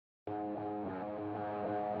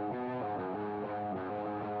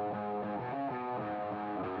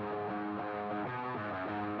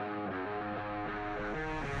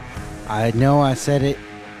I know I said it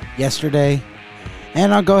yesterday,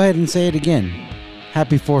 and I'll go ahead and say it again.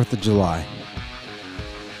 Happy 4th of July.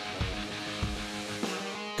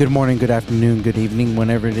 Good morning, good afternoon, good evening,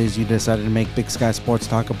 whenever it is you decided to make Big Sky Sports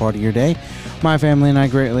Talk a part of your day. My family and I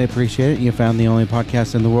greatly appreciate it. You found the only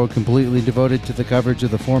podcast in the world completely devoted to the coverage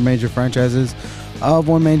of the four major franchises of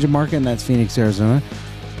one major market, and that's Phoenix, Arizona.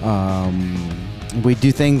 We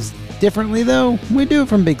do things differently, though. We do it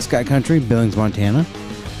from Big Sky Country, Billings, Montana.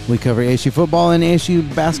 We cover ASU football and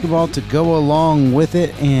ASU basketball to go along with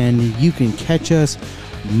it, and you can catch us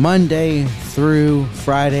Monday through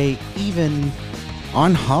Friday, even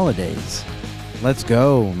on holidays. Let's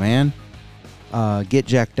go, man. Get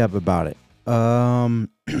jacked up about it. Hi,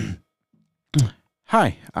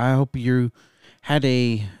 I hope you had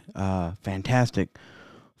a fantastic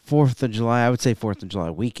 4th of July. I would say 4th of July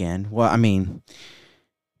weekend. Well, I mean,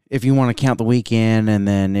 if you want to count the weekend, and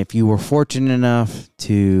then if you were fortunate enough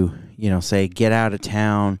to, say get out of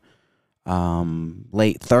town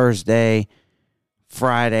late Thursday,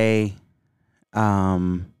 Friday,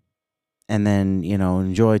 and then,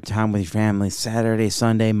 enjoy time with your family Saturday,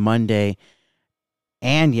 Sunday, Monday,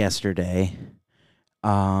 and yesterday.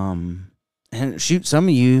 And shoot, some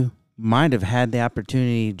of you might have had the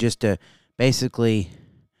opportunity just to basically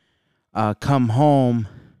come home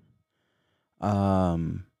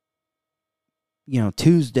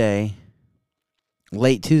Tuesday,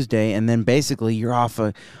 late Tuesday, and then basically you're off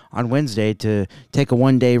on Wednesday to take a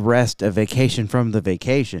one-day rest, a vacation from the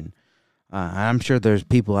vacation. I'm sure there's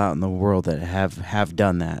people out in the world that have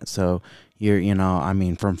done that. So you're,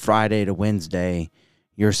 from Friday to Wednesday,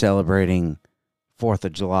 you're celebrating 4th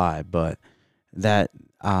of July. But that,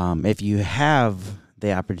 if you have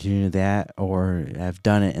the opportunity of that or have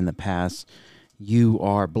done it in the past, you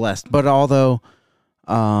are blessed. But although,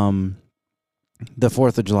 the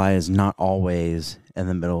 4th of July is not always in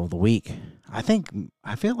the middle of the week, I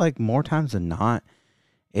feel like more times than not,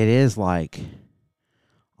 it is like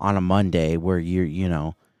on a Monday where it's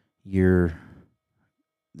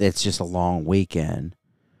just a long weekend,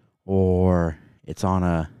 or it's on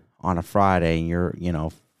a Friday and you're,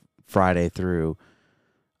 Friday through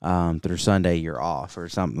Sunday you're off or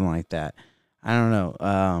something like that. I don't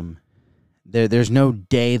know. There's no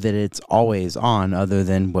day that it's always on other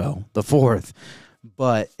than, the 4th.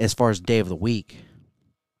 But as far as day of the week,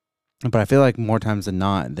 but I feel like more times than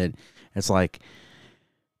not that it's like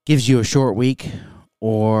gives you a short week,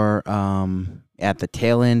 or at the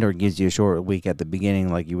tail end, or gives you a short week at the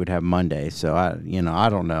beginning, like you would have Monday. So I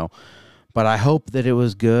don't know, but I hope that it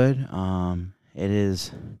was good. It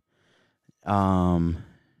is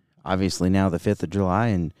obviously now the 5th of July,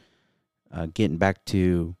 and getting back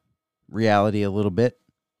to reality a little bit.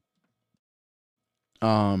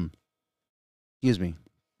 Excuse me.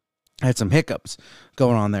 I had some hiccups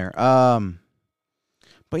going on there.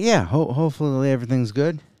 But yeah, hopefully everything's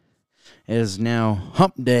good. It is now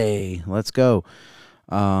hump day. Let's go.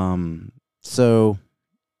 So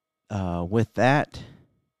with that,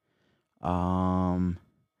 I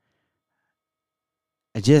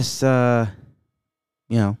just celebrating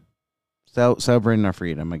our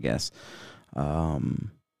freedom, I guess.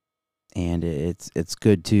 And it's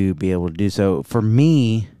good to be able to do so. For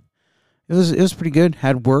me, it was pretty good.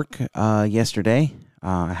 Had work yesterday.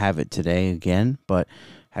 I have it today again, but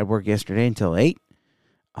had work yesterday until 8.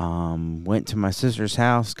 Went to my sister's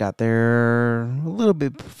house. Got there a little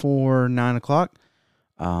bit before 9 o'clock.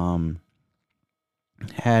 Had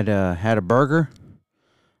a burger.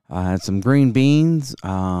 Had some green beans.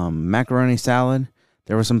 Macaroni salad.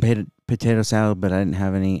 There was some potato salad, but I didn't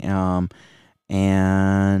have any.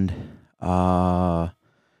 And I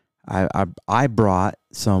brought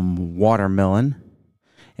some watermelon.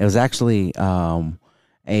 It was actually a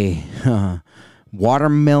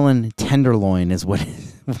watermelon tenderloin is what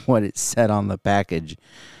it said on the package.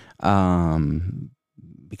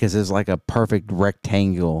 Because it's like a perfect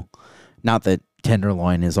rectangle. Not that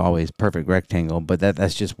tenderloin is always perfect rectangle, but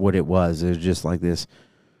that's just what it was. It was just like this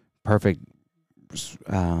perfect.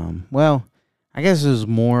 I guess it was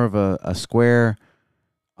more of a square,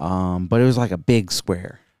 but it was like a big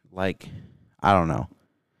square. Like, I don't know.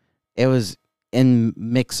 It was in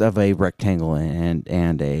mix of a rectangle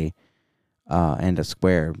and a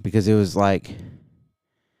square, because it was like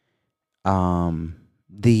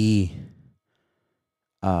the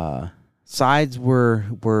sides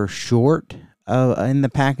were short in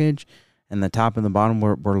the package, and the top and the bottom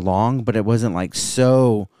were long, but it wasn't like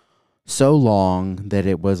so long that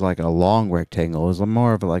it was like a long rectangle. It was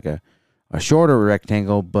more of like a shorter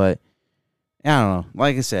rectangle, but I don't know.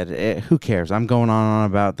 Like I said, who cares? I'm going on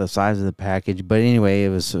about the size of the package. But anyway, it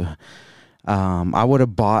was I would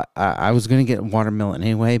have bought. I was gonna get watermelon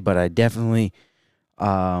anyway, but I definitely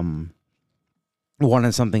wanted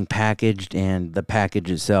something packaged, and the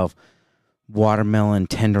package itself, watermelon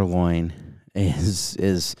tenderloin,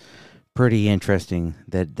 is pretty interesting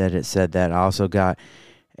that it said that. I also got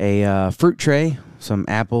a fruit tray, some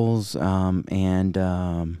apples, and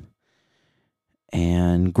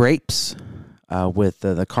grapes, with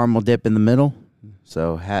the caramel dip in the middle.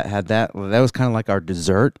 So had that. That was kind of like our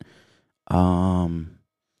dessert. And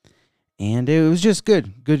it was just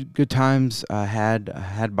good times.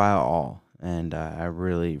 Had by all, and I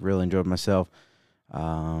really enjoyed myself.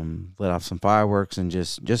 Lit off some fireworks and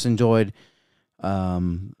just enjoyed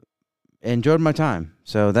my time.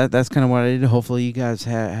 So that's kind of what I did. Hopefully you guys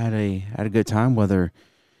had a good time. Whether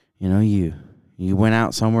you went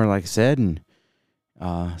out somewhere, like I said, and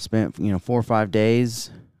spent 4 or 5 days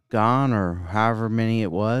gone, or however many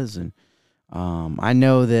it was. And I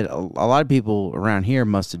know that a lot of people around here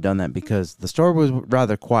must have done that because the store was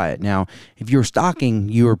rather quiet. Now, if you were stocking,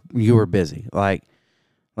 you were busy. Like,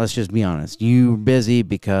 let's just be honest, you were busy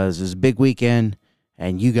because it was a big weekend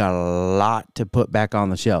and you got a lot to put back on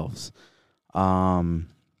the shelves.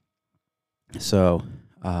 So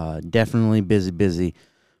definitely busy,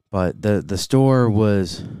 but the store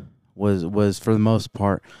was for the most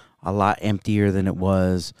part a lot emptier than it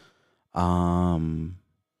was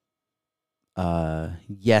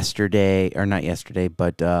yesterday, or not yesterday,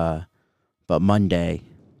 but Monday.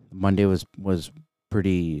 Monday was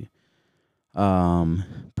pretty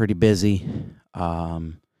busy.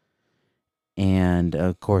 And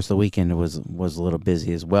of course the weekend was a little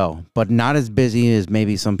busy as well, but not as busy as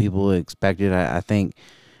maybe some people expected. I think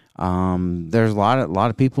there's a lot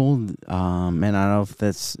of people, and I don't know if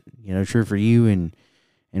that's true for you and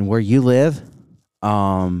where you live, but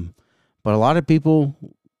a lot of people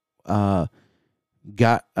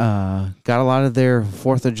got a lot of their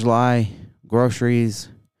 4th of July groceries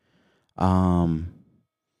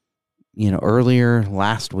earlier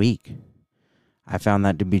last week. I found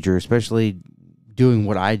that to be true, especially doing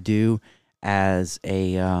what I do as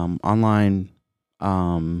a online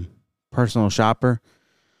personal shopper,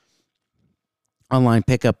 online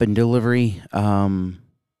pickup and delivery.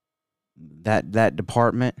 That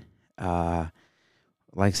department, like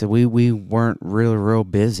I said, we weren't really real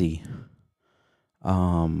busy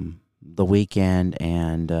the weekend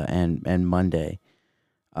and Monday.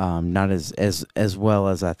 Not as well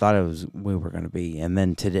as I thought we were going to be. And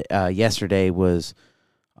then today, yesterday was,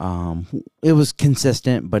 it was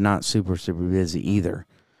consistent, but not super busy either.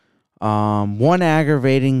 One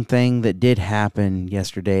aggravating thing that did happen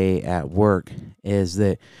yesterday at work is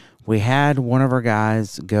that we had one of our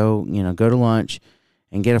guys go to lunch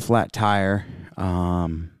and get a flat tire,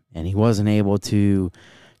 and he wasn't able to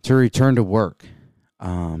return to work.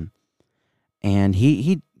 And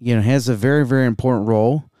he has a very, very important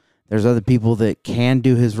role. There's other people that can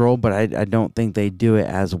do his role, but I don't think they do it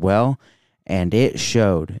as well. And it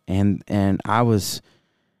showed. And I was,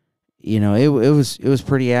 it was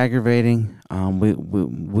pretty aggravating.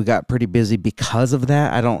 We got pretty busy because of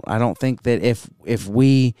that. I don't think that if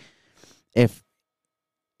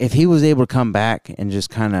he was able to come back and just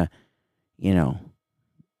kind of,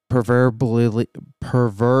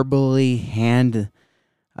 proverbially hand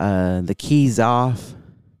the keys off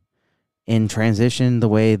in transition the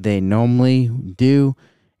way they normally do,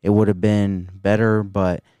 it would have been better.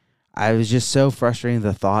 But I was just so frustrated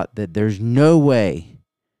the thought that there's no way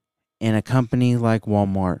in a company like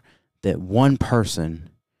Walmart that one person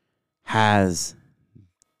has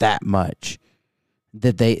that much,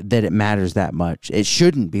 that it matters that much. It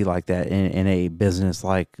shouldn't be like that in a business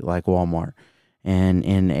like Walmart, and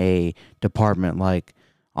in a department like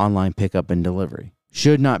online pickup and delivery.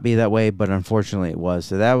 Should not be that way, but unfortunately it was.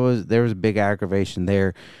 So there was a big aggravation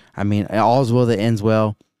there. I mean, all's well that ends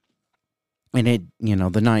well, and it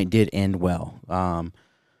the night did end well.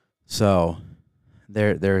 So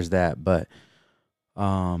there's that. But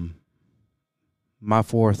my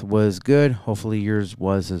 4th was good. Hopefully yours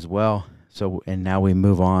was as well. So, and now we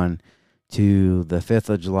move on to the 5th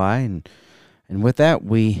of July, and with that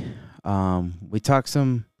we talked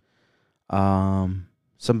some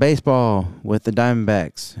baseball with the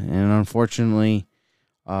Diamondbacks, and unfortunately,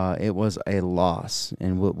 it was a loss.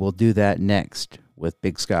 And we'll do that next with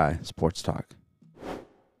Big Sky Sports Talk.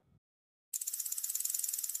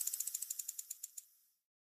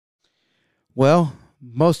 Well,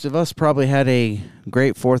 most of us probably had a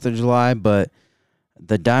great 4th of July, but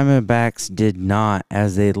the Diamondbacks did not,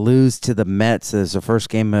 as they lose to the Mets. As the first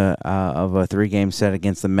game of a 3-game set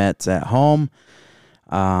against the Mets at home.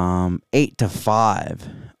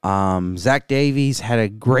 8-5. Zach Davies had a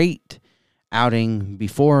great outing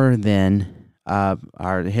before then,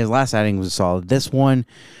 his last outing was solid. This one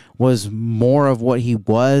was more of what he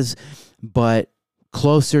was, but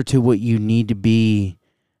closer to what you need to be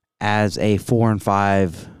as a 4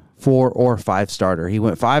 or 5 starter. He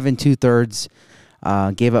went 5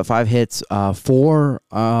 2/3, gave up 5 hits, 4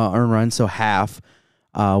 earned runs, so half,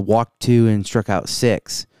 walked 2 and struck out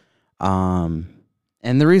 6. And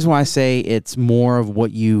the reason why I say it's more of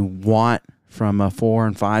what you want from a 4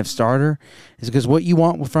 and 5 starter is because what you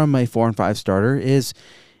want from a 4 and 5 starter is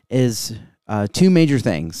 2 major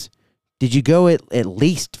things. Did you go at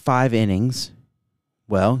least 5 innings?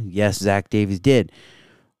 Well, yes, Zach Davies did.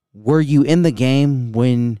 Were you in the game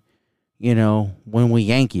when we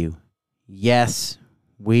yank you? Yes,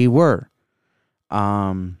 we were.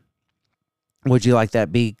 Would you like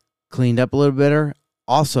that be cleaned up a little better?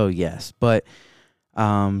 Also, yes. But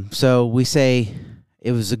so we say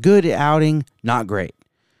it was a good outing, not great.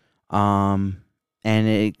 And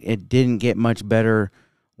it didn't get much better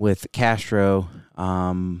with Castro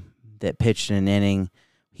that pitched an inning.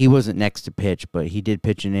 He wasn't next to pitch, but he did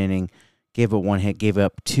pitch an inning. Gave up 1 hit, gave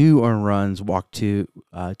up 2 earned runs, walked 2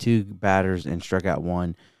 batters, and struck out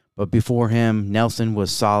 1. But before him, Nelson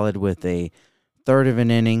was solid with a third of an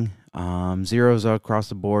inning, zeros across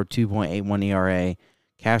the board, 2.81 ERA.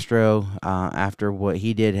 Castro, after what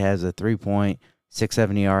he did, has a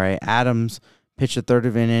 3.67 ERA. Adams pitched a third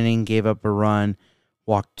of an inning, gave up a run,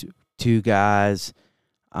 walked 2 guys,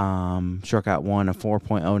 struck out 1, a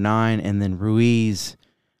 4.09, and then Ruiz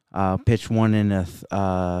pitched 1 and a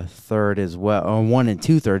third as well, or 1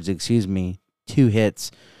 2/3, excuse me, 2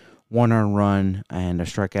 hits, 1 earned run, and a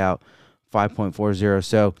strikeout, 5.40.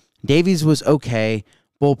 So Davies was okay.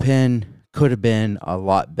 Bullpen could have been a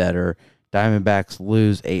lot better. Diamondbacks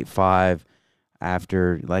lose 8-5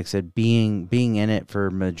 after, like I said, being in it for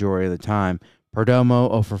majority of the time. Perdomo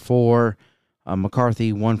 0 for 4,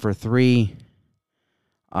 McCarthy 1 for 3.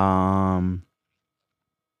 Corbin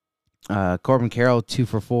Carroll 2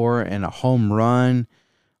 for 4 and a home run.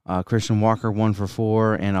 Christian Walker 1 for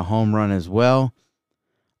 4 and a home run as well.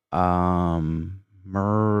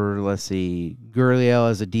 Let's see, Gurriel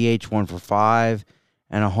as a DH 1 for 5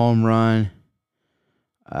 and a home run.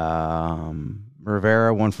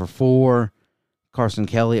 Rivera 1 for 4. Carson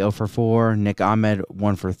Kelly 0 for 4. Nick Ahmed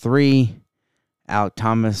 1 for 3. Alec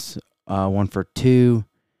Thomas 1 for 2.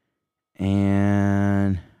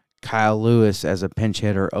 And Kyle Lewis as a pinch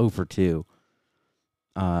hitter 0 for 2.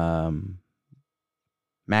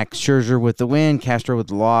 Max Scherzer with the win, Castro with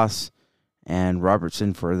the loss, and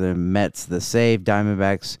Robertson for the Mets the save.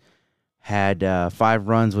 Diamondbacks had 5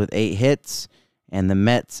 runs with 8 hits, and the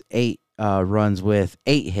Mets 8 runs with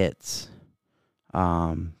 8 hits.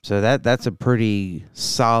 So that's a pretty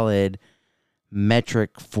solid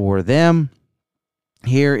metric for them.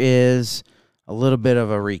 Here is a little bit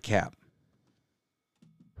of a recap.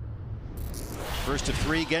 First of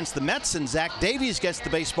 3 against the Mets, and Zach Davies gets the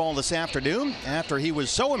baseball this afternoon after he was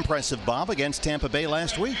so impressive, Bob, against Tampa Bay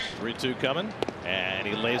last week. 3-2 coming, and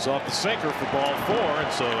he lays off the sinker for ball 4,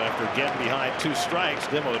 and so after getting behind 2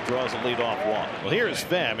 strikes, Nimmo draws a leadoff walk. Well, here is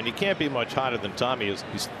Pham, and he can't be much hotter than Tommy is.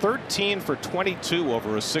 He's 13 for 22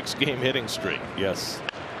 over a 6-game hitting streak. Yes.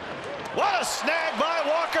 What a snag by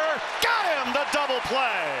Walker! Got him! The double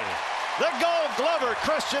play! The Gold Glover,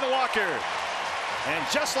 Christian Walker. And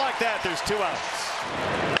just like that, there's 2 outs.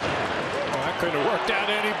 Well, that couldn't have worked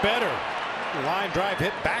out any better. Line drive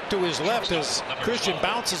hit back to his left as Christian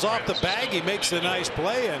bounces off the bag. He makes a nice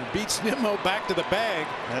play and beats Nimmo back to the bag.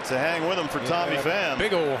 That's a hang with him for Tommy Pham.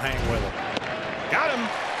 Big old hang with him. Got him.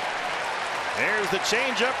 There's the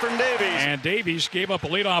changeup from Davies. And Davies gave up a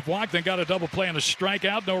leadoff walk, then got a double play and a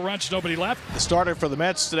strikeout. No runs, nobody left. The starter for the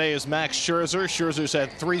Mets today is Max Scherzer. Scherzer's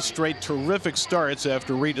had 3 straight terrific starts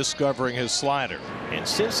after rediscovering his slider. And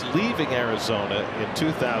since leaving Arizona in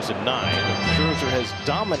 2009, Scherzer has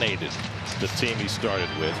dominated the team he started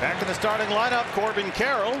with. Back in the starting lineup, Corbin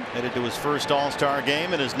Carroll headed to his first All-Star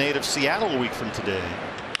game in his native Seattle a week from today.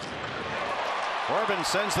 Corbin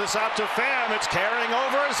sends this out to Pham. It's carrying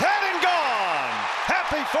over his head and gone.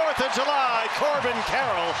 Happy 4th of July, Corbin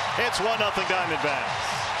Carroll. It's 1-0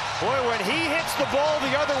 Diamondbacks. Boy, when he hits the ball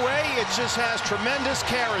the other way, it just has tremendous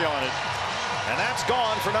carry on it. And that's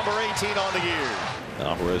gone for number 18 on the year.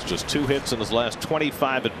 Alvarez just 2 hits in his last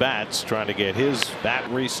 25 at-bats, trying to get his bat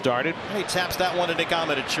restarted. He taps that one to Nick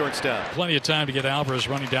Ahmed at shortstop. Plenty of time to get Alvarez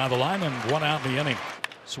running down the line, and 1 out in the inning.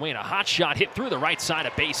 Swing, a hot shot hit through the right side,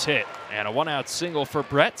 a base hit. And a 1-out single for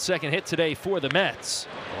Brett. Second hit today for the Mets.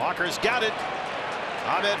 Walker's got it.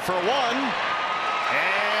 Ahmed for 1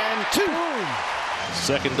 and 2.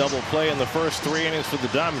 Second double play in the first 3 innings for the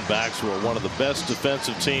Diamondbacks, who are one of the best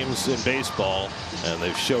defensive teams in baseball, and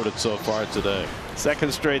they've showed it so far today.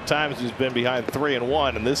 Second straight times he's been behind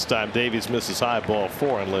 3-1, and this time Davies misses high, ball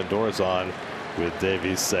 4, and Lindor's on with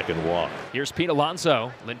Davies' second walk. Here's Pete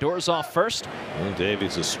Alonso. Lindor's off first. Well,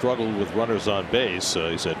 Davies has struggled with runners on base, so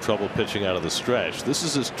he's had trouble pitching out of the stretch. This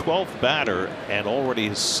is his 12th batter and already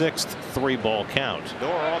his 6th 3-ball count.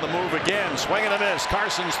 Lindor on the move again, swing and a miss.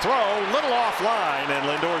 Carson's throw, little offline, and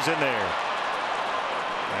Lindor's in there.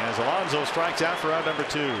 As Alonso strikes out for out number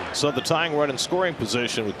 2. So the tying run in scoring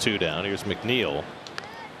position with 2 down. Here's McNeil.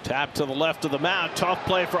 Tap to the left of the mound. Tough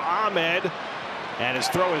play for Ahmed. And his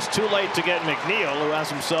throw is too late to get McNeil, who has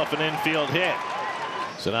himself an infield hit.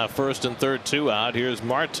 So now first and third, 2 out. Here's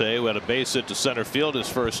Marte, who had a base hit to center field his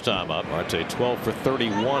first time up. Marte 12 for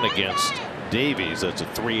 31 against Davies. That's a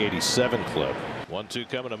 387 clip. 1-2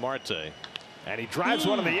 coming to Marte. And he drives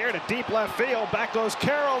one in the air to deep left field. Back goes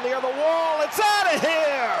Carroll near the wall. It's out of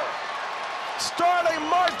here! Starling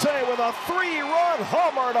Marte with a 3-run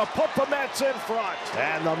homer to put the Mets in front.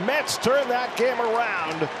 And the Mets turn that game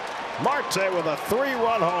around. Marte with a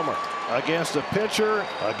 3-run homer against a pitcher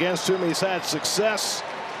against whom he's had success,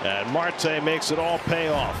 and Marte makes it all pay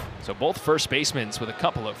off. So both first basemen with a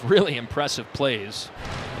couple of really impressive plays.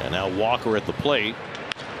 And now Walker at the plate.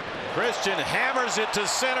 Christian hammers it to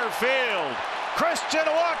center field. Christian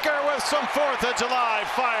Walker with some 4th of July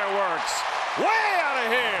fireworks. Way out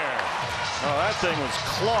of here. Oh, that thing was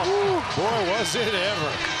clumped. Boy, was it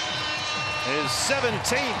ever. His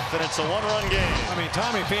 17th, and it's a 1-run game. I mean,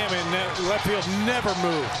 Tommy Pham in left field never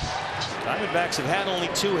moved. Diamondbacks have had only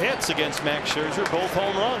 2 hits against Max Scherzer, both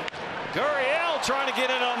home run. Gurriel trying to get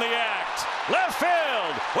in on the act. Left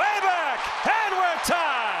field, way back, and we're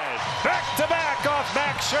tied. Back to back off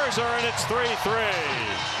Max Scherzer, and it's 3-3.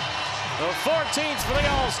 The 14th for the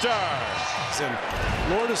All-Stars. And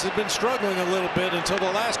Lourdes has been struggling a little bit until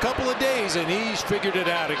the last couple of days, and he's figured it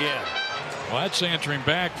out again. Well, that's answering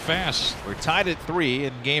back fast. We're tied at 3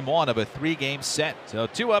 in game 1 of a 3-game set. So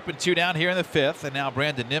 2 up and 2 down here in the 5th, and now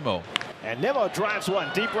Brandon Nimmo. And Nimmo drives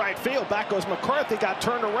one deep right field. Back goes McCarthy, got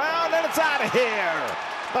turned around, and it's out of here.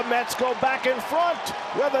 The Mets go back in front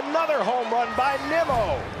with another home run by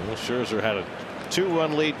Nimmo. Well, Scherzer had a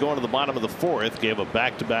 2-run lead going to the bottom of the 4th. Gave a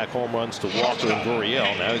back-to-back home runs to Walker and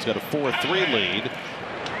Gurriel. Now he's got a 4-3 lead.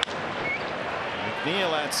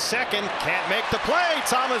 McNeil at second, can't make the play.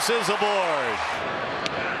 Thomas is aboard.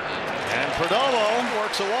 And Perdomo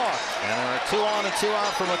works a walk. And there are 2 on and 2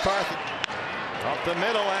 out for McCarthy. Up the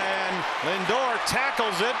middle, and Lindor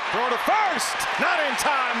tackles it. Throw to first. Not in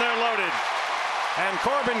time. They're loaded. And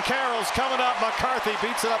Corbin Carroll's coming up. McCarthy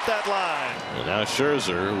beats it up that line. And now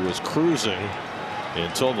Scherzer, who was cruising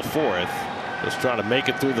until the 4th, was trying to make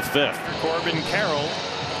it through the 5th. Corbin Carroll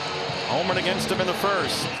homered against him in the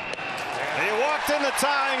 1st. He walked in the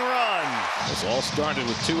tying run. This all started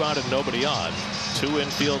with 2 out and nobody on. 2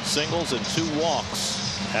 infield singles and 2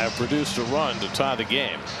 walks have produced a run to tie the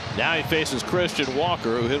game. Now he faces Christian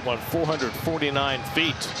Walker, who hit one 449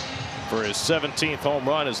 feet for his 17th home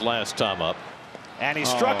run his last time up. And he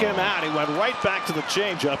struck him out. He went right back to the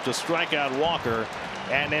changeup to strike out Walker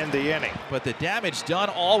and end the inning. But the damage done,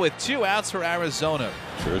 all with 2 outs for Arizona.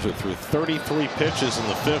 Scherzer threw 33 pitches in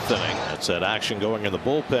the 5th inning. That's that action going in the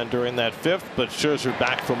bullpen during that 5th, but Scherzer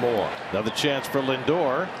back for more. Another chance for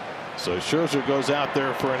Lindor. So Scherzer goes out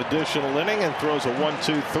there for an additional inning and throws a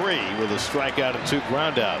 1-2-3 with a strikeout and 2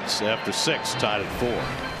 groundouts after 6, tied at 4.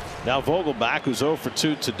 Now Vogelbach, who's 0 for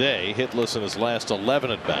 2 today, hitless in his last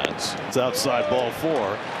 11 at bats. It's outside ball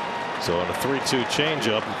 4. So on a 3-2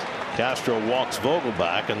 changeup, Castro walks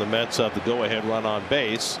Vogelbach, and the Mets have the go-ahead run on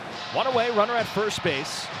base. 1 away, runner at first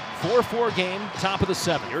base. 4-4 game, top of the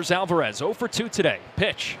 7th. Here's Alvarez, 0 for 2 today.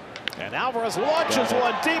 Pitch. And Alvarez launches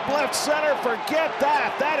one deep left center. Forget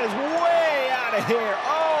that. That is way out of here.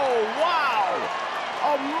 Oh, wow.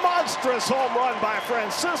 A monstrous home run by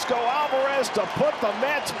Francisco Alvarez to put the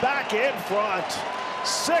Mets back in front.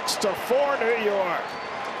 6-4 New York.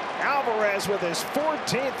 Alvarez with his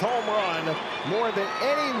 14th home run, more than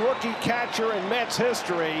any rookie catcher in Mets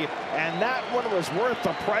history, and that one was worth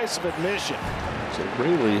the price of admission. So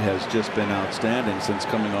Raley has just been outstanding since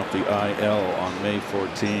coming off the IL on May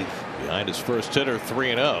 14th. Behind his first hitter,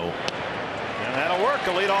 3-0. And that'll work,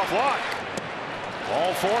 a leadoff walk.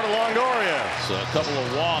 Ball 4 to Longoria. So a couple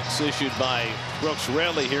of walks issued by Brooks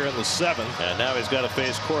Raley here in the 7th. And now he's got to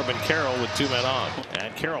face Corbin Carroll with 2 men on.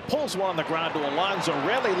 And Carroll pulls one on the ground to Alonso.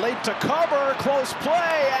 Raley late to cover. Close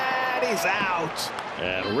play. And and he's out.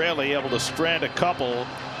 And really able to strand a couple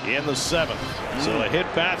in the 7th. So a hit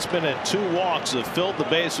batsman and 2 walks have filled the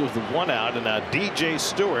base with 1 out, and now DJ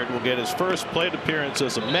Stewart will get his first plate appearance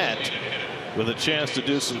as a Met with a chance to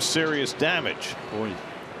do some serious damage. Boy.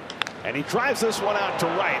 And he drives this one out to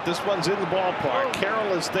right. This one's in the ballpark.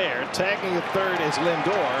 Carroll is there. Tagging at third is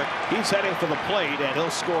Lindor. He's heading for the plate, and he'll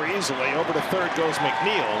score easily. Over to third goes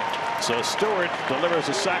McNeil. So Stewart delivers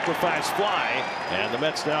a sacrifice fly, and the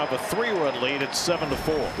Mets now have a 3-run lead at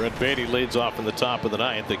 7-4. Brett Beatty leads off in the top of the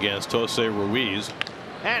 9th against Jose Ruiz.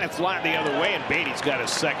 And it's lined the other way, and Beatty's got his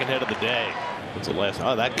second hit of the day. It's the last.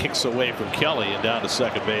 Oh, that kicks away from Kelly, and down to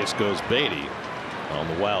second base goes Beatty on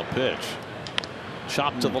the wild pitch.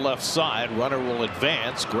 Chopped to the left side. Runner will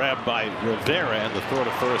advance. Grabbed by Rivera, and the throw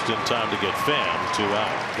to first in time to get Pham. 2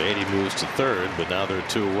 out. Beatty moves to third, but now they're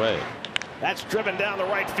 2 away. That's driven down the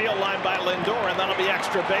right field line by Lindor, and that'll be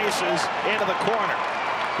extra bases into the corner.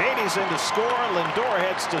 Beatty's in to score. Lindor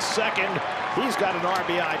heads to second. He's got an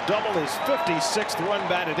RBI double, his 56th run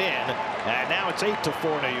batted in, and now it's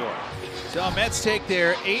 8-4 New York. So Mets take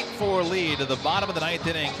their 8-4 lead to the bottom of the 9th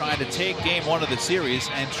inning, trying to take game 1 of the series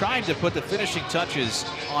and trying to put the finishing touches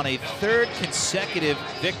on a 3rd consecutive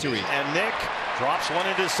victory. And Nick drops one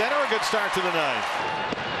into center. A good start to the 9th.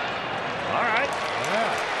 All right.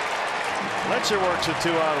 Yeah. Fletcher works a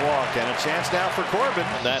 2-out walk, and a chance now for Corbin.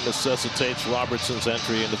 And that necessitates Robertson's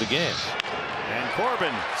entry into the game. And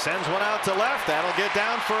Corbin sends one out to left. That'll get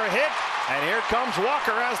down for a hit. And here comes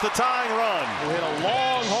Walker as the tying run. We hit a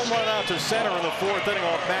long home run out to center in the 4th inning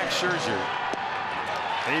off Max Scherzer.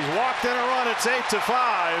 He's walked in a run. It's 8-5.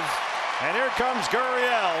 And here comes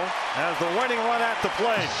Gurriel as the winning run at the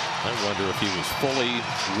plate. I wonder if he was fully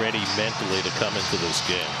ready mentally to come into this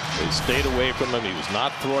game. They stayed away from him. He was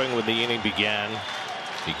not throwing when the inning began.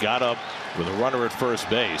 He got up with a runner at first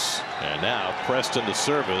base, and now pressed into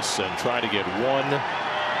service and trying to get one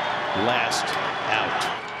last out.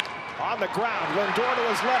 On the ground, Lindor to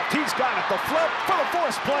his left. He's got it. The flip for the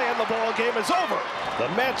forced play, and the ball game is over. The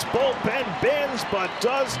Mets bullpen bends but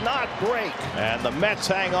does not break. And the Mets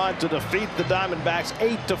hang on to defeat the Diamondbacks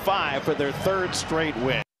 8-5 for their 3rd straight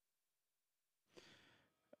win.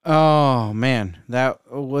 Oh man, that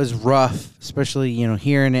was rough, especially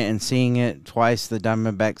hearing it and seeing it twice. The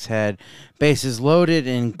Diamondbacks had bases loaded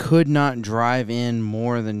and could not drive in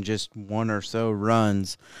more than just 1 or so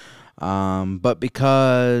runs. But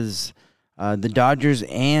because the Dodgers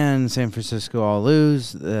and San Francisco all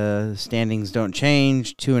lose, the standings don't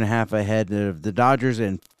change. 2.5 ahead of the Dodgers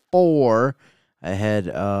and 4 ahead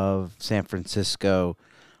of San Francisco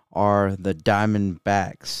are the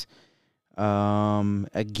Diamondbacks.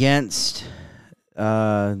 Against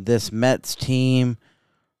this Mets team,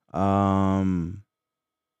 a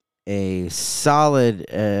solid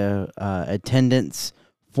attendance,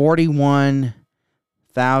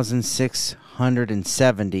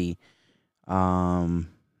 41,670.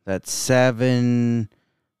 That's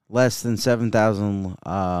less than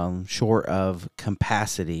 7,000 short of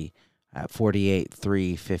capacity at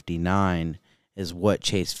 48,359 is what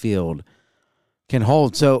Chase Field can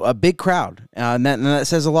hold. So a big crowd, and that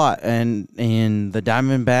says a lot. And the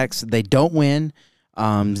Diamondbacks, they don't win.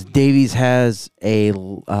 Davies has a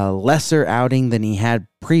lesser outing than he had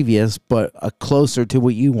previous, but a closer to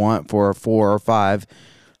what you want for a 4 or 5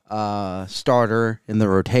 starter in the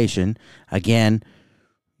rotation. Again,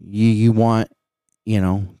 you want,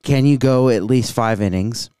 can you go at least 5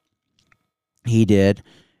 innings? He did.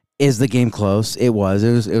 Is the game close? It was.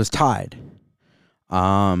 It was tied.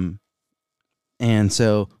 And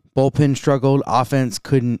so bullpen struggled. Offense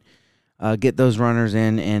couldn't get those runners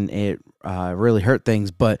in, and it really hurt things.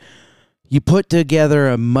 But you put together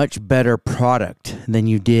a much better product than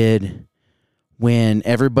you did when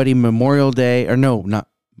everybody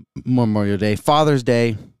Father's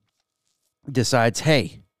Day decides,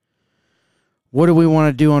 hey, what do we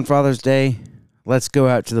want to do on Father's Day? Let's go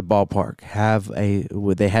out to the ballpark.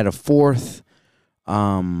 They had a 4th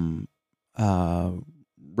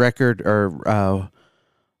record, or a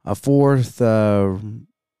 4th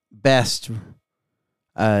best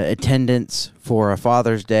attendance for a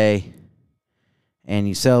Father's Day, and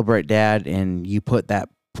you celebrate Dad, and you put that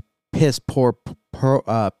piss poor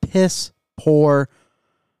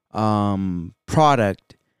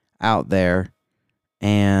product out there,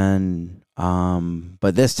 and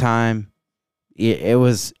but this time it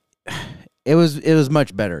was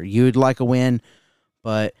much better. You'd like a win,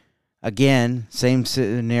 but again, same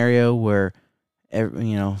scenario where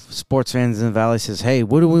sports fans in the Valley says, hey,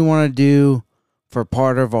 what do we want to do for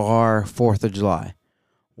part of our 4th of July?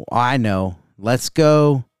 Well, I know. Let's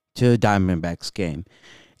go to a Diamondbacks game.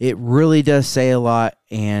 It really does say a lot,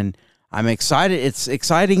 and I'm excited. It's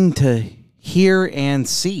exciting to hear and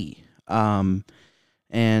see.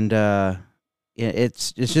 It's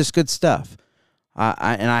just good stuff.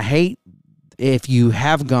 I hate if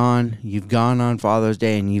you've gone on Father's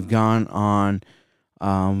Day and you've gone on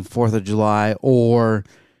 4th of July, or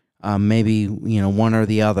maybe one or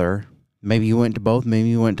the other. Maybe you went to both. Maybe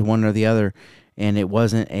you went to one or the other, and it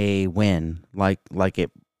wasn't a win like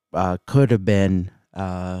it could have been.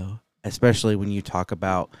 Especially when you talk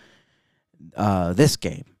about this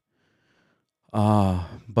game.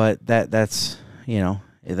 But that's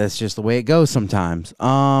just the way it goes sometimes.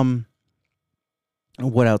 What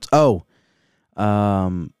else?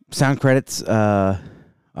 Sound credits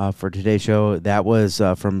for today's show. That was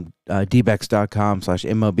from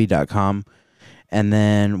dbex.com/mob.com. And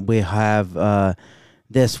then we have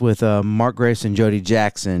this with Mark Grace and Jody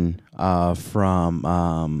Jackson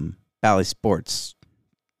from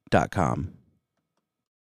BallySports.com.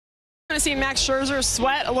 We're going to see Max Scherzer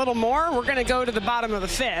sweat a little more. We're going to go to the bottom of the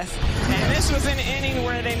 5th. And this was an inning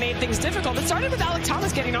where they made things difficult. It started with Alek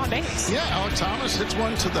Thomas getting on base. Yeah, Alek Thomas hits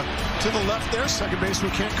one to the left there. Second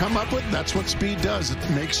baseman can't come up with it. That's what speed does. It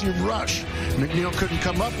makes you rush. McNeil couldn't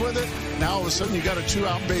come up with it. Now all of a sudden you got a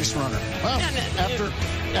 2-out base runner. Well,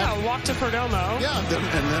 walk to Perdomo. Yeah, and then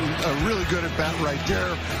a really good at bat right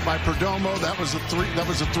there by Perdomo. That was a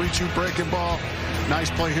 3-2 breaking ball.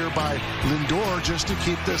 Nice play here by Lindor just to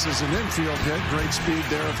keep this as an infield hit. Great speed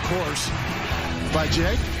there, of course, by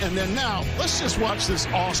Jake. And then now, let's just watch this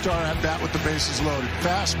all-star at bat with the bases loaded.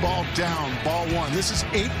 Fastball down, ball 1. This is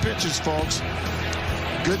 8 pitches, folks.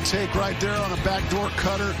 Good take right there on a backdoor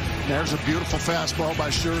cutter. There's a beautiful fastball by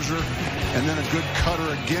Scherzer. And then a good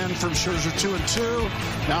cutter again from Scherzer, 2-2.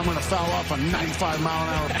 Now I'm going to foul off a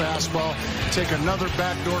 95-mile-an-hour fastball. Take another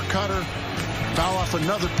backdoor cutter. Foul off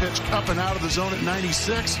another pitch up and out of the zone at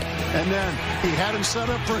 96. And then he had him set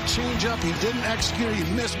up for a changeup. He didn't execute. He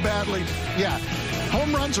missed badly. Yeah,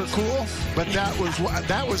 home runs are cool, but that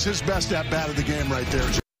was his best at-bat of the game right there.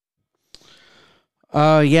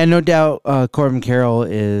 Yeah, no doubt. Corbin Carroll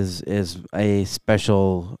is a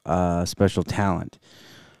special talent.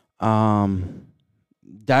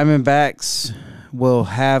 Diamondbacks will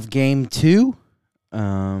have game 2,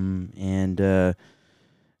 and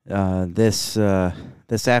this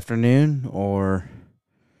afternoon, or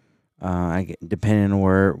depending on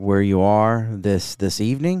where you are this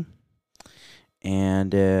evening,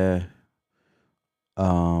 and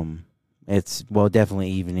it's definitely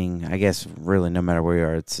evening. I guess really no matter where you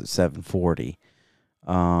are, it's 7:40.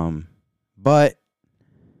 But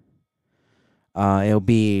it'll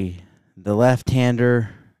be the left-hander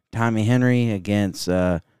Tommy Henry against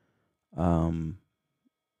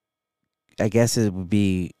I guess it would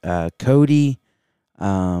be Cody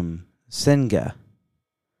Senga,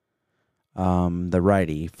 the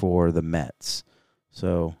righty for the Mets.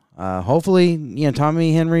 So hopefully,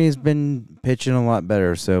 Tommy Henry has been pitching a lot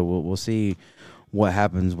better. So we'll see what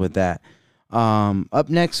happens with that. Up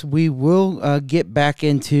next, we will get back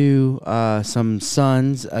into some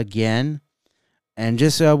Suns again, and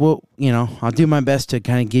just I'll do my best to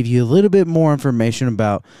kind of give you a little bit more information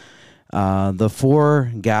about the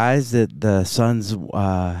 4 guys that the Suns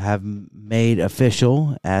have made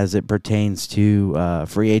official as it pertains to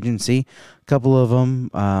free agency. A couple of them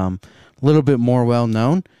a little bit more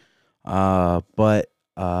well-known, but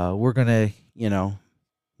we're going to,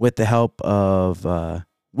 with the help of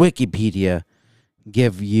Wikipedia,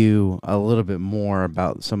 give you a little bit more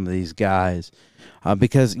about some of these guys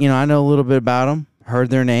because, I know a little bit about them, heard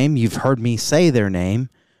their name. You've heard me say their name.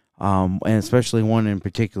 And especially one in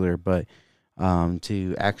particular, but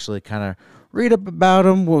to actually kind of read up about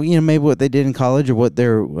them, maybe what they did in college or what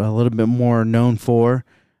they're a little bit more known for,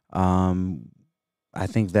 I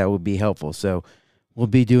think that would be helpful. So we'll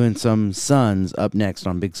be doing some Suns up next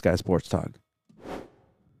on Big Sky Sports Talk.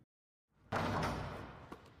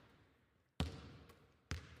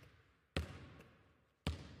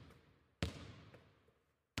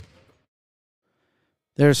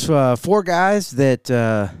 There's 4 guys that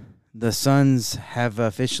the Suns have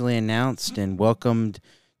officially announced and welcomed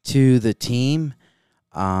to the team.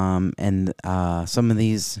 And some of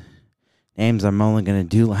these names I'm only going to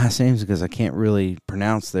do last names because I can't really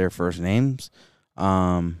pronounce their first names.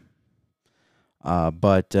 But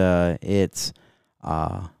it's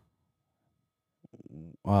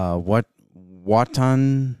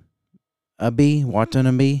Watanabe,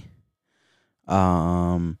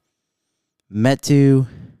 Metu,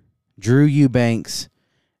 Drew Eubanks,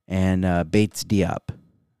 and Bates Diop.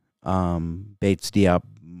 Bates Diop,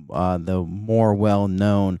 the more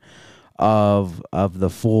well-known of the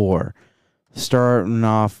 4. Starting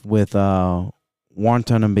off with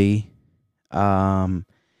Watanabe,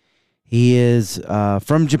 He is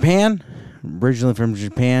from Japan, originally from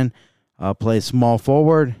Japan, plays small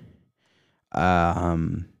forward,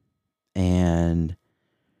 and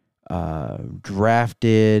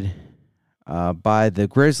drafted by the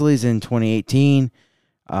Grizzlies in 2018.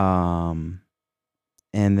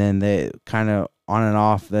 And then they kind of on and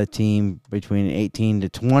off the team between 18 to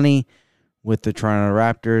 20 with the Toronto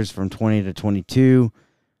Raptors from 20 to 22.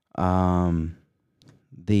 The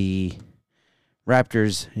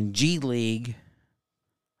Raptors G League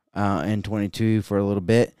in 22 for a little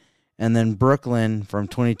bit. And then Brooklyn from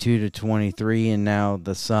 22 to 23, and now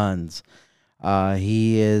the Suns.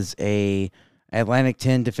 He is a Atlantic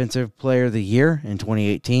 10 Defensive Player of the Year in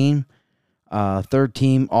 2018. Third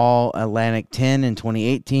team All Atlantic 10 in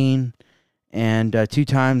 2018, and 2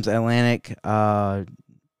 times Atlantic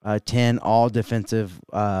 10 All Defensive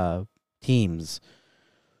teams.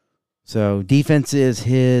 So defense is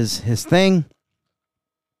his thing.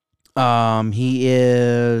 He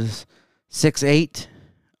is 6'8",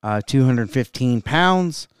 215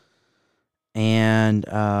 pounds, and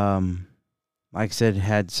like I said,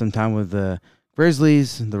 had some time with the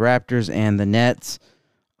Grizzlies, the Raptors, and the Nets.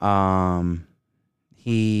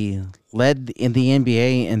 He led in the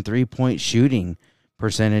NBA in 3-point shooting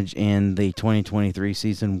percentage in the 2023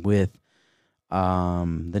 season with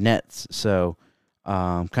the Nets. So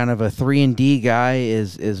kind of a 3-and-D guy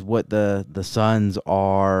is what the Suns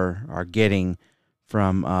are getting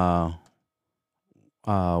from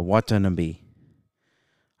Watanabe.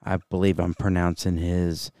 I believe I'm pronouncing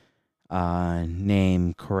his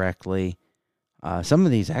name correctly. Some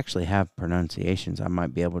of these actually have pronunciations. I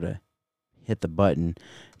might be able to hit the button.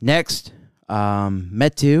 Next,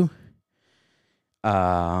 Metu.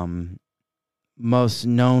 Most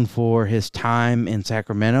known for his time in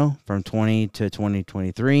Sacramento from 20 to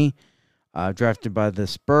 2023. Drafted by the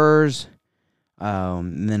Spurs.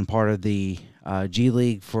 And then part of the G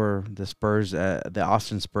League for the Spurs, the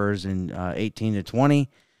Austin Spurs in 18 to 20.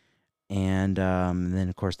 And then,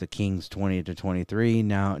 of course, the Kings 20 to 23.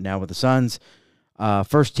 Now with the Suns.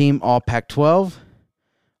 First team All Pac-12.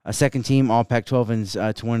 Second team All Pac-12 in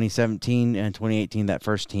 2017 and 2018, that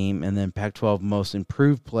first team. And then Pac-12 Most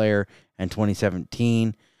Improved Player in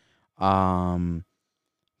 2017.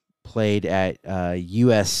 Played at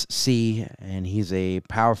USC, and he's a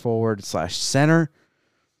power forward / center.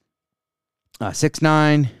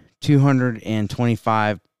 6'9",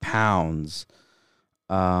 225 pounds.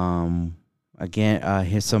 Again,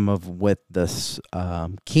 here's some of with the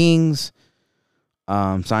Kings.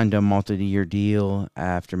 Signed a multi-year deal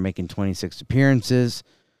after making 26 appearances.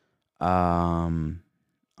 On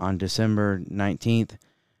December 19th,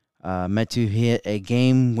 Metu hit a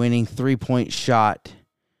game-winning 3-point shot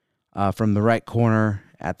from the right corner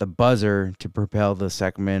at the buzzer to propel the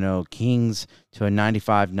Sacramento Kings to a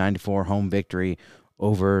 95-94 home victory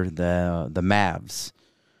over the Mavs.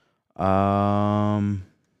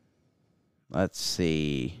 Let's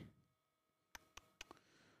see.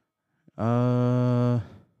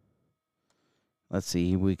 Let's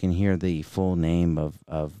see. We can hear the full name of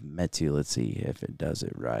Metu. Let's see if it does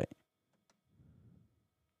it right.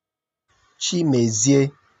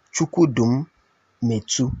 Chimezie Chukwudum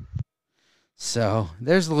Metu. So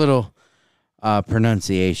there's a little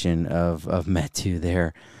pronunciation of Metu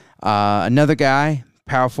there. Another guy,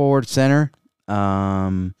 power forward center,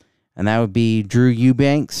 and that would be Drew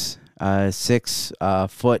Eubanks,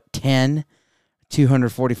 6'10",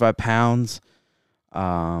 245 pounds.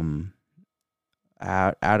 Out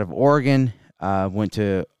of Oregon, went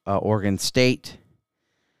to Oregon State.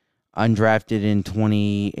 Undrafted in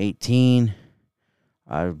 2018.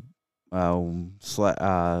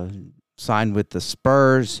 Signed with the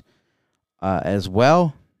Spurs as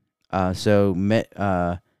well. So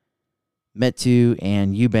Metu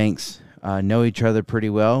and Eubanks know each other pretty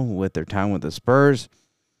well with their time with the Spurs.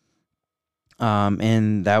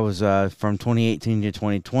 And that was from 2018 to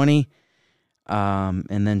 2020. And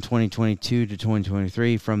then 2022 to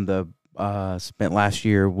 2023 from the spent last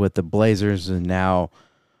year with the Blazers and now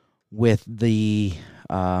with the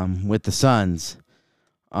Suns.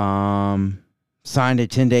 Signed a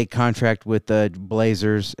 10-day contract with the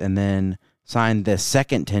Blazers and then signed the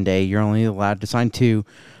second 10-day. You're only allowed to sign 2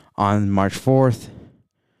 on March 4th.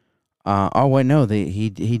 Oh, wait, no, he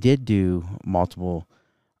did do multiple.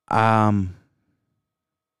 I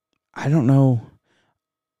don't know.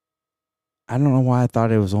 I don't know why I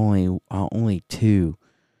thought it was only 2.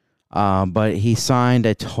 But he signed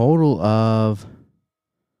a total of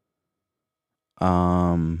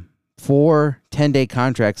 4 10-day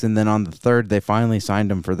contracts, and then on the third, they finally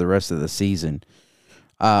signed him for the rest of the season.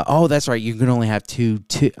 Oh, that's right. You can only have two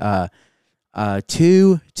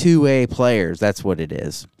two-way players. That's what it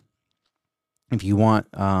is. If you want,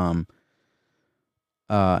 and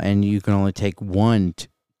you can only take one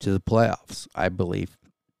to the playoffs, I believe.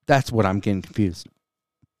 That's what I'm getting confused.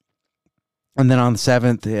 And then on the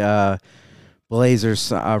 7th,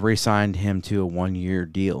 Blazers re-signed him to a 1-year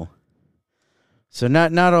deal. So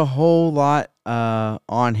not a whole lot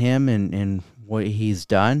on him and what he's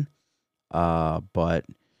done, but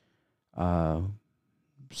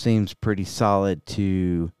seems pretty solid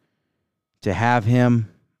to have him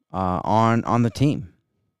on the team.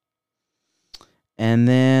 And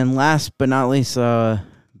then last but not least,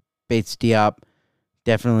 Bates Diop,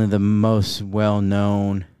 definitely the most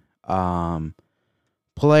well-known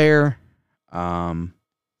player. 6'8",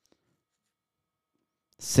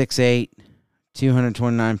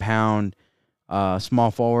 229-pound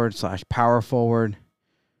small forward / power forward.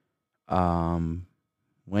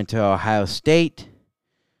 Went to Ohio State.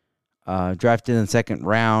 Drafted in the 2nd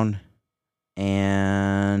round.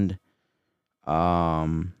 And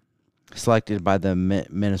selected by the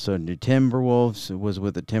Minnesota Timberwolves. Was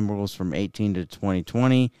with the Timberwolves from 18 to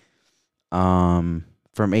 2020. From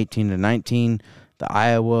 18 to 19, the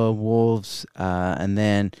Iowa Wolves. And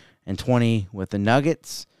then in 20 with the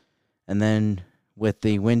Nuggets. And then with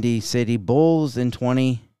the Windy City Bulls in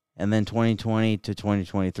 20. And then 2020 to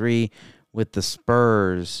 2023 with the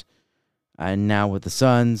Spurs. And now with the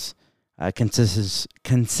Suns.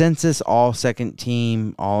 Consensus All-Second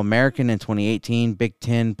Team All-American in 2018, Big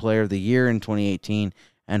Ten Player of the Year in 2018,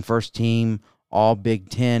 and First Team All-Big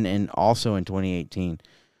Ten and also in 2018.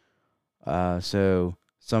 So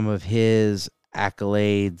some of his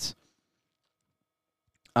accolades.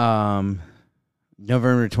 November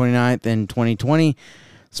 29th in 2020,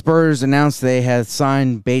 Spurs announced they had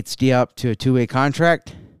signed Bates Diop to a 2-way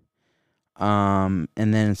contract. And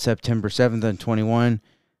then September 7th and 21,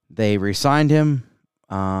 they re-signed him.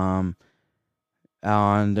 On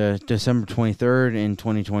December 23rd in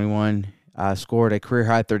 2021, scored a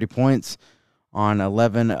career-high 30 points on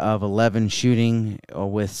 11 of 11 shooting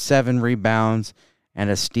with 7 rebounds and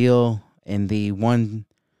a steal in the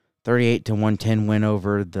 138-110 win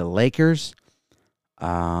over the Lakers.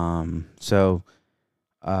 Kind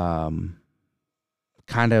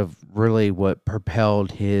of really what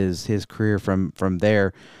propelled his career from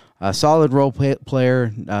there. A solid role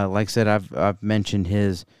player. Like I said, I've mentioned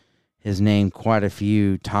his name quite a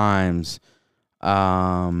few times.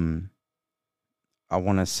 I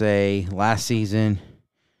want to say last season,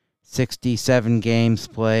 67 games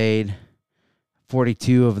played,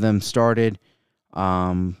 42 of them started.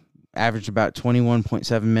 Averaged about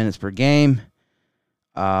 21.7 minutes per game.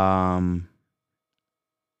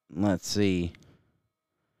 Let's see.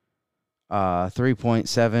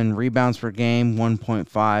 3.7 rebounds per game,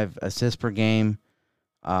 1.5 assists per game,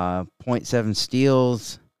 0.7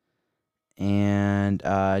 steals, and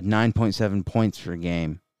 9.7 points per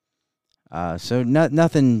game. So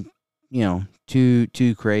nothing,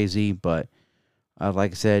 too crazy, but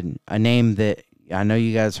like I said, a name that I know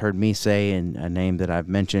you guys heard me say and a name that I've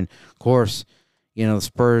mentioned. Of course, the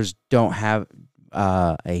Spurs don't have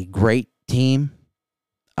a great team.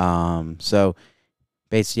 So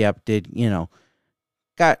Bates Diop did,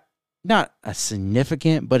 got not a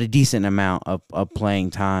significant, but a decent amount of playing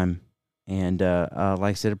time. And like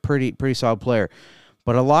I said, a pretty solid player.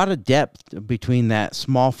 But a lot of depth between that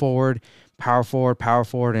small forward, power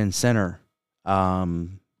forward, and center.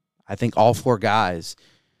 I think all 4 guys,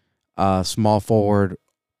 small forward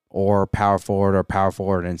or power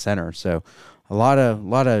forward and center. So a lot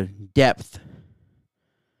of depth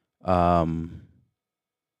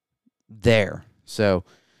there. So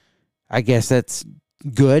I guess that's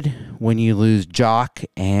good when you lose Jock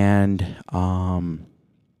and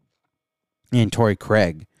Torrey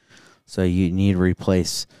Craig. So you need to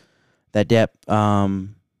replace that depth.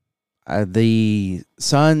 The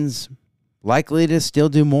Suns likely to still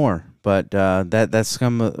do more, but that's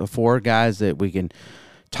some of the 4 guys that we can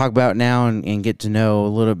talk about now and get to know a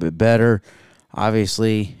little bit better.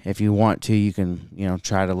 Obviously, if you want to, you can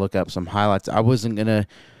try to look up some highlights. I wasn't gonna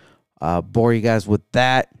bore you guys with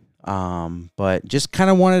that. But just kind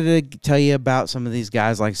of wanted to tell you about some of these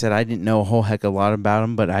guys. Like I said, I didn't know a whole heck of a lot about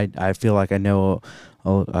them, but I feel like I know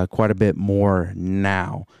quite a bit more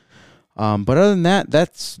now. But other than that,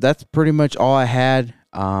 that's pretty much all I had.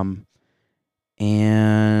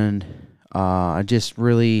 And I just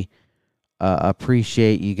really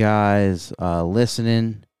appreciate you guys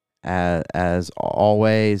listening as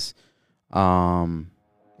always.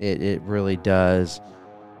 It really does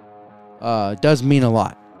mean a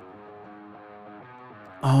lot.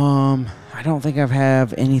 I don't think I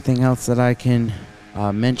have anything else that I can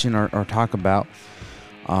mention or talk about.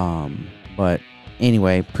 But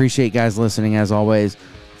anyway, appreciate you guys listening as always.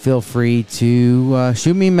 Feel free to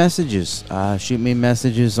shoot me messages. Shoot me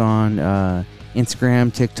messages on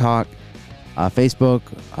Instagram, TikTok, Facebook,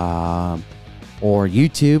 or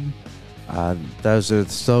YouTube. Those are the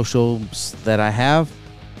socials that I have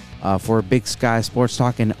for Big Sky Sports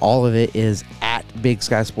Talk, and all of it is at Big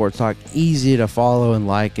Sky Sports Talk. Easy to follow and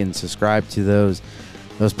like and subscribe to those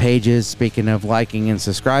pages. Speaking of liking and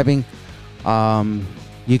subscribing,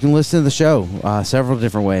 you can listen to the show several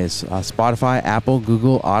different ways. Spotify, Apple,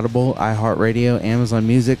 Google, Audible, iHeartRadio, Amazon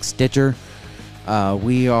Music, Stitcher.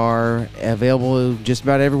 We are available just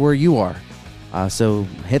about everywhere you are. So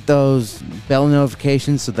hit those bell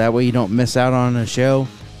notifications so that way you don't miss out on a show.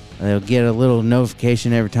 They'll get a little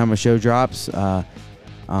notification every time a show drops. And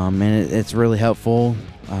it's really helpful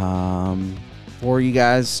for you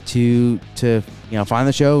guys to find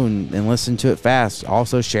the show and listen to it fast.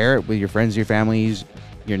 Also share it with your friends, your family,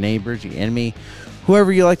 your neighbors, your enemy,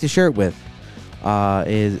 whoever you like to share it with.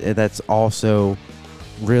 That's also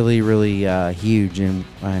really, really huge and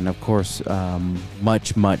of course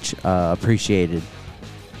much appreciated.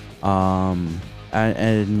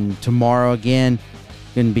 And tomorrow again,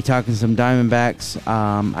 going to be talking some Diamondbacks,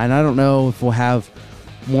 and I don't know if we'll have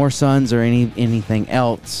more Suns or anything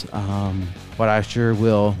else, but I sure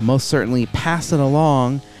will most certainly pass it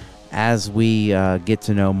along as we get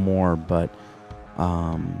to know more. But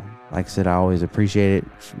like I said, I always appreciate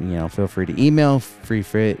it. Feel free to email, feel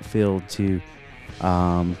free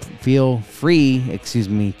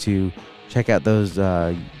to check out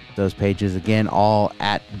those pages again, all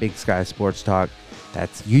at Big Sky Sports Talk.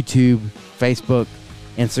 That's YouTube, Facebook,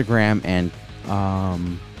 Instagram,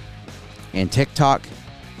 and TikTok.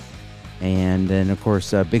 And then of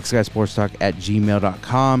course Big Sky Sports Talk at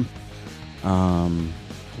gmail.com.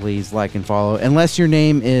 Please like and follow. Unless your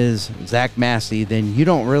name is Zach Massey, then you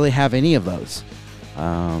don't really have any of those.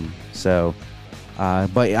 But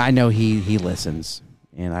I know he listens,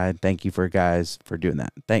 and I thank you guys for doing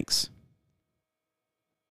that. Thanks.